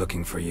guards are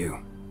looking for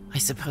you. I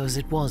suppose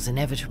it was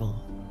inevitable.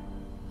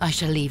 I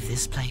shall leave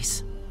this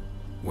place.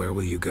 Where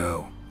will you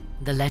go?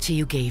 The letter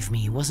you gave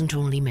me wasn't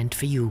only meant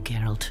for you,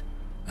 Geralt.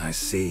 I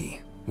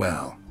see.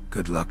 Well,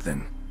 good luck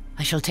then.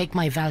 I shall take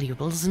my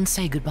valuables and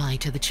say goodbye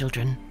to the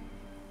children.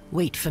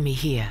 Wait for me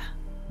here,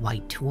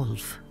 White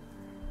Wolf.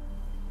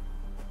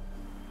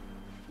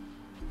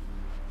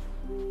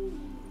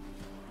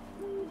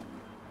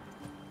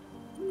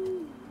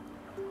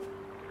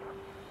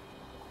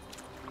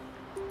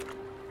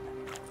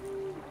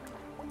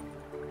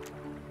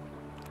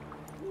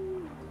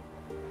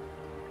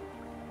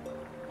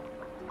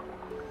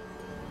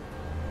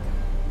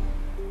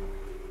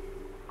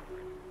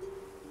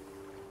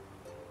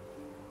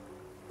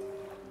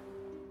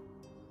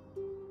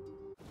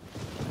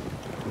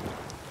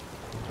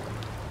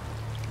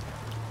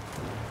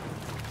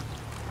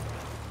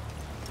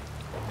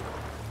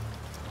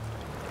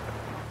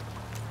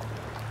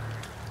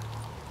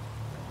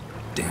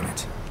 Damn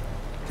it.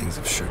 Things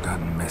have sure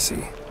gotten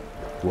messy.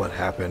 What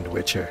happened,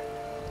 Witcher?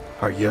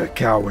 Are you a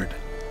coward?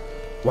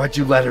 Why'd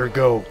you let her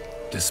go?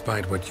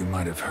 Despite what you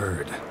might have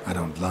heard, I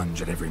don't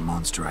lunge at every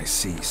monster I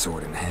see,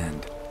 sword in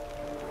hand.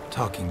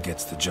 Talking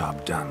gets the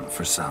job done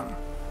for some.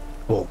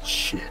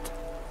 Bullshit.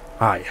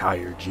 I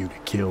hired you to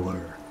kill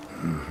her.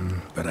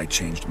 But I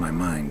changed my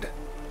mind.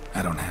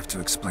 I don't have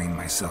to explain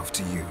myself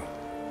to you.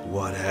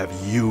 What have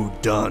you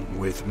done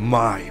with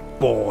my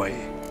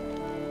boy?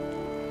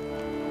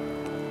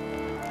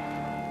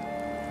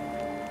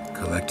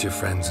 Collect your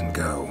friends and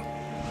go.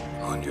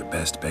 On your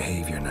best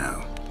behavior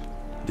now.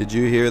 Did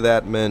you hear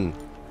that, men?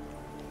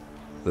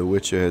 The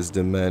Witcher has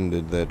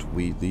demanded that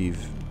we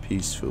leave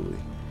peacefully.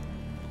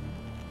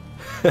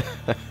 You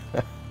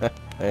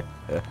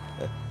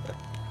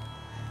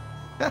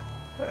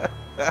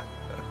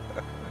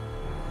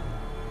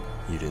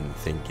didn't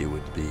think it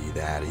would be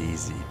that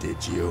easy,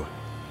 did you?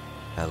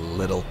 A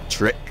little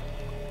trick.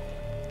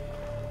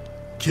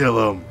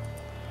 Kill him.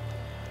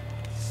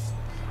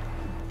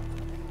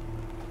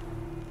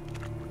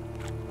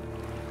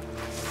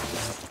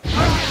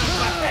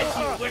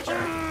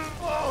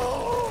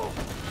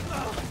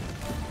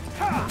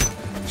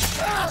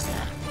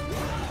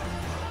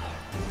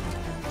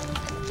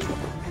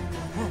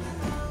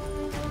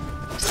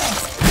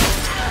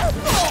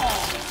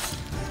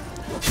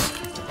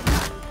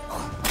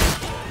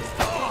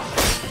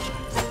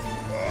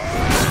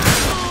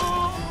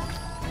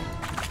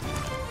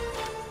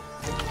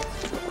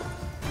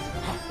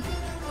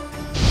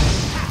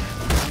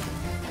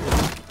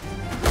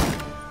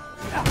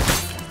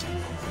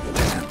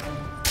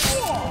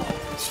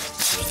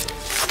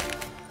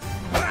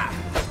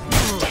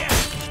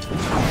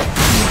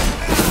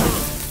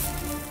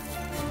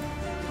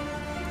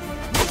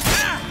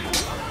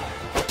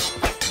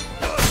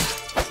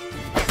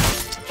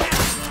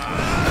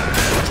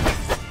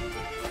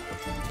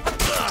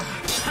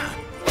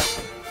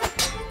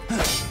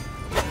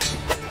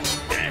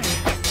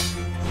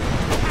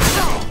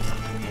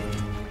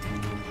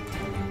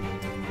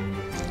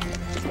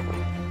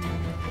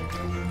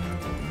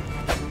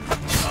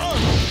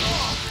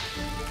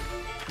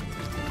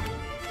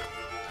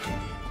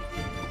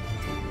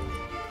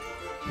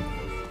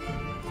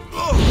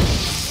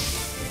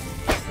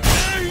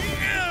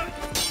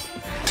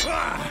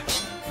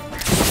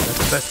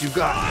 Best you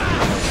got.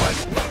 What?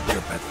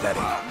 You're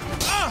pathetic.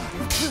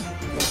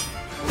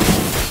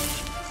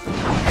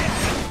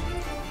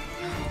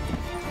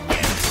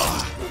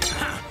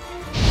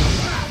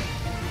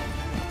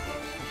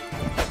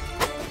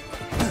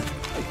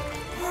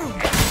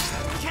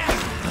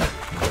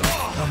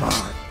 Come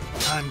on.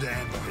 Time to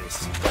end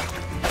this.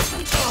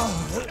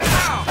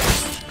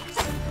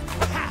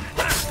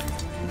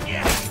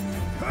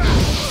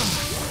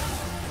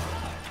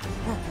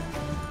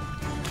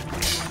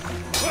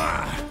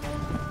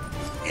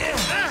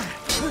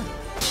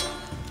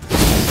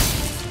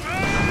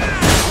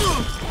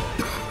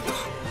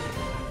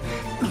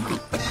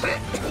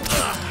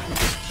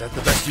 That's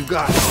the best you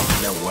got. You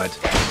know what?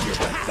 You're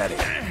pathetic.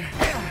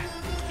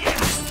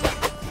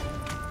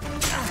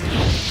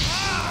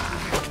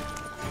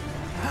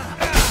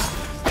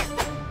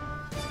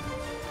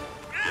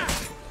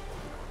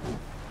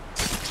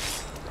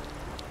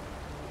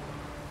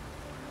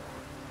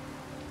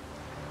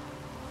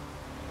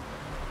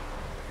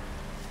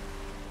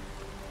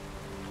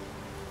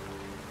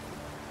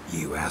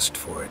 You asked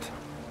for it.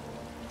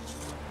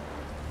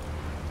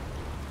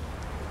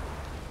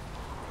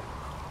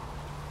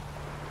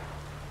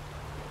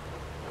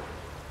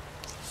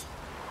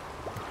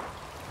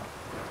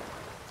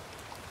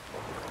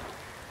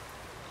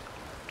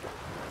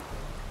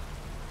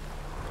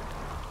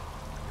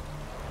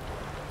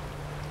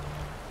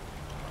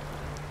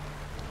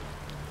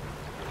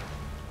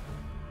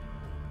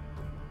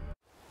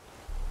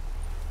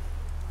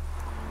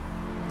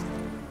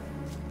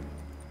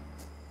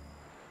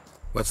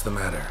 What's the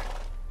matter?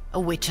 A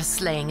witcher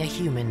slaying a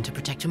human to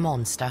protect a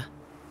monster.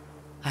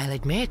 I'll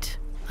admit,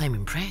 I'm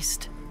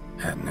impressed.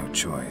 Had no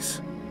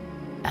choice.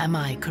 Am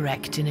I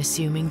correct in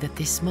assuming that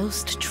this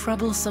most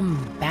troublesome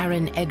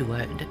Baron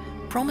Edward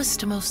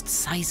promised a most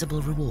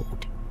sizable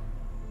reward?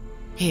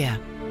 Here.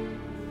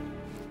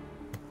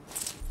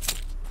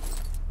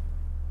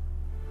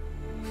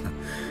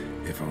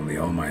 If only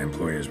all my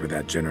employers were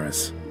that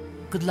generous.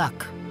 Good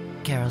luck,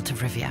 Geralt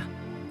of Rivia.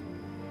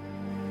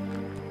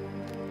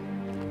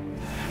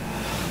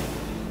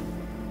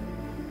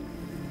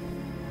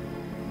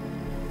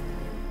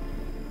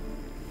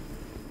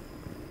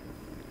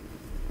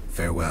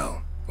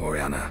 Farewell,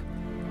 Oriana.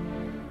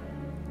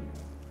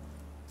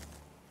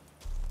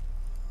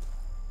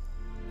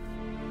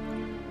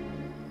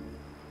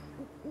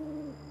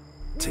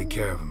 Take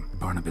care of him,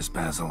 Barnabas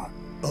Basil.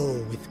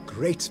 Oh, with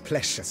great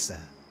pleasure, sir.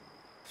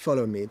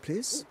 Follow me,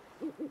 please.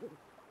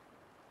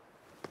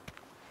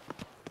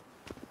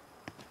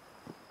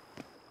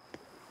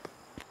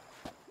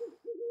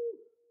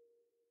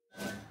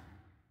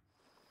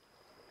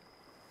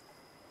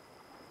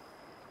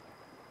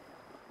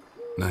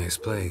 Nice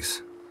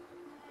place.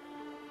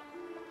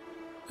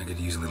 I could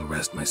use a little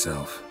rest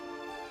myself.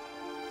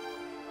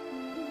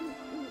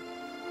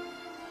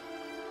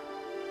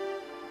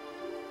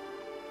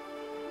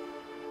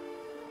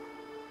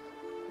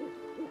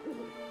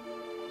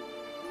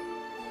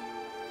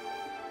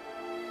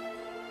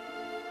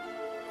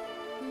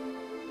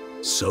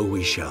 So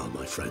we shall,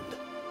 my friend.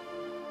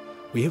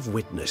 We have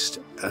witnessed,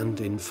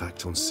 and in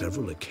fact on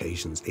several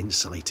occasions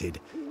incited,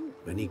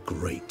 many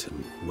great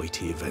and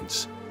weighty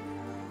events.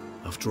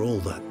 After all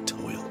that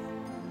toil,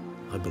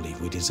 I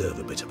believe we deserve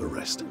a bit of a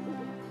rest.